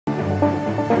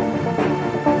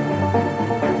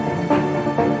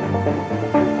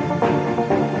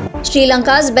Sri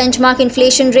Lanka's benchmark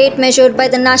inflation rate measured by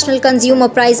the National Consumer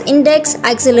Price Index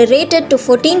accelerated to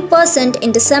 14%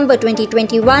 in December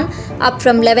 2021, up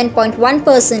from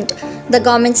 11.1%. The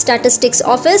Government Statistics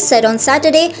Office said on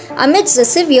Saturday, amidst a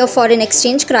severe foreign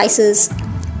exchange crisis.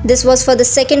 This was for the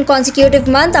second consecutive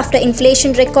month after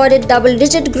inflation recorded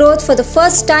double-digit growth for the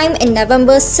first time in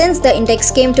November since the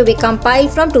index came to be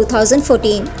compiled from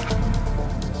 2014.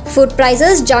 Food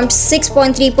prices jumped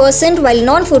 6.3% while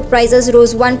non-food prices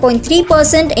rose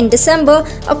 1.3% in December,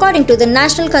 according to the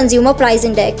National Consumer Price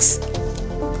Index.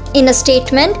 In a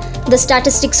statement, the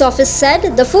Statistics Office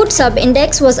said the food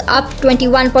sub-index was up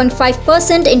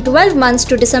 21.5% in 12 months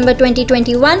to December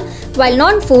 2021, while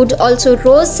non-food also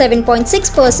rose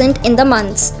 7.6% in the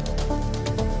months.